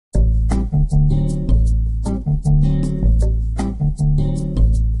Hi,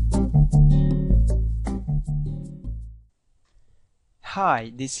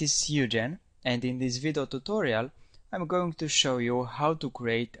 this is Eugen, and in this video tutorial I'm going to show you how to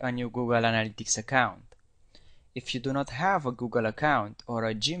create a new Google Analytics account. If you do not have a Google account or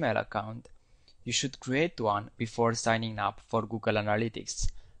a Gmail account, you should create one before signing up for Google Analytics.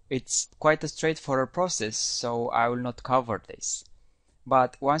 It's quite a straightforward process, so I will not cover this.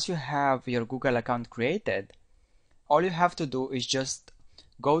 But once you have your Google account created, all you have to do is just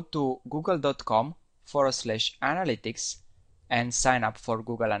go to google.com/analytics and sign up for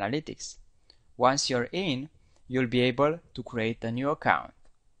Google Analytics. Once you're in, you'll be able to create a new account.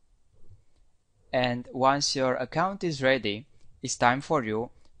 And once your account is ready, it's time for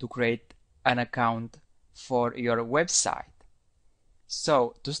you to create an account for your website.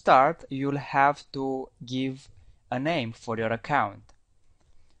 So to start, you'll have to give a name for your account.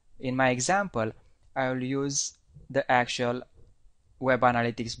 In my example, I will use the actual Web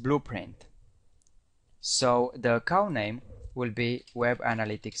Analytics Blueprint. So the account name will be Web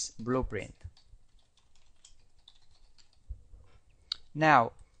Analytics Blueprint.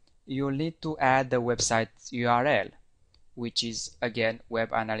 Now you'll need to add the website's URL, which is again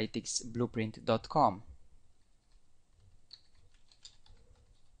webanalyticsblueprint.com.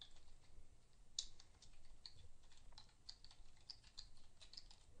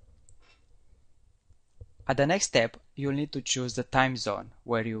 At the next step, you'll need to choose the time zone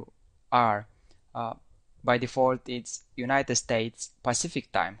where you are. By default, it's United States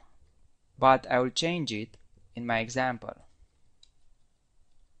Pacific time, but I will change it in my example.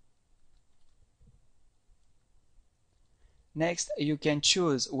 Next, you can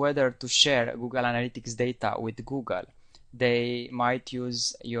choose whether to share Google Analytics data with Google. They might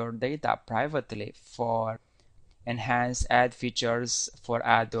use your data privately for enhanced ad features for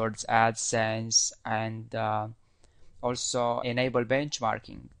AdWords, AdSense, and also enable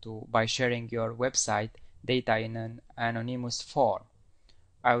benchmarking by sharing your website data in an anonymous form.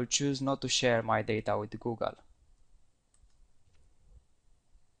 I will choose not to share my data with Google.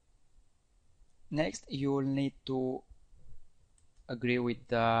 Next, you will need to agree with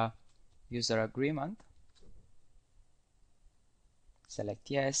the user agreement.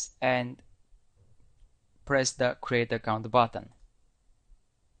 Select yes and press the Create Account button.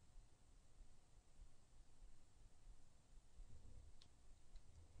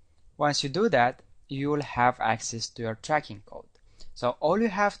 Once you do that, you will have access to your tracking code. So all you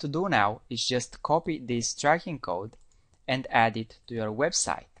have to do now is just copy this tracking code and add it to your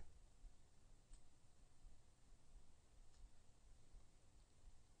website.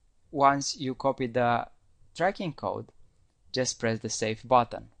 Once you copy the tracking code, just press the Save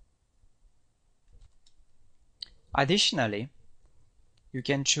button. Additionally, you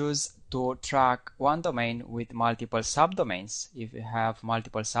can choose to track one domain with multiple subdomains. If you have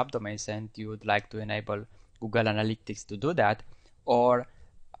multiple subdomains and you would like to enable Google Analytics to do that, or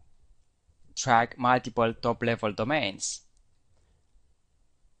track multiple top-level domains.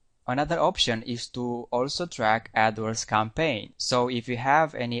 Another option is to also track AdWords campaign. So if you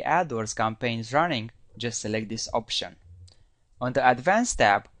have any AdWords campaigns running, just select this option. On the Advanced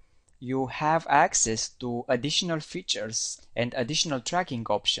tab, you have access to additional features and additional tracking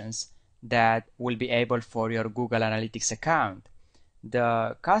options that will be able for your Google Analytics account.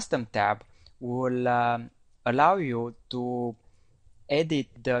 The Custom tab will allow you to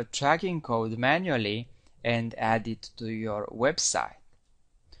edit the tracking code manually and add it to your website.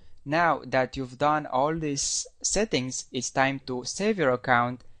 Now that you've done all these settings, it's time to save your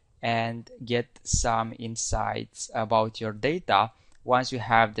account and get some insights about your data once you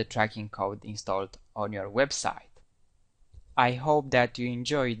have the tracking code installed on your website. I hope that you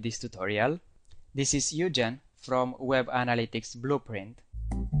enjoyed this tutorial. This is Eugen from Web Analytics Blueprint.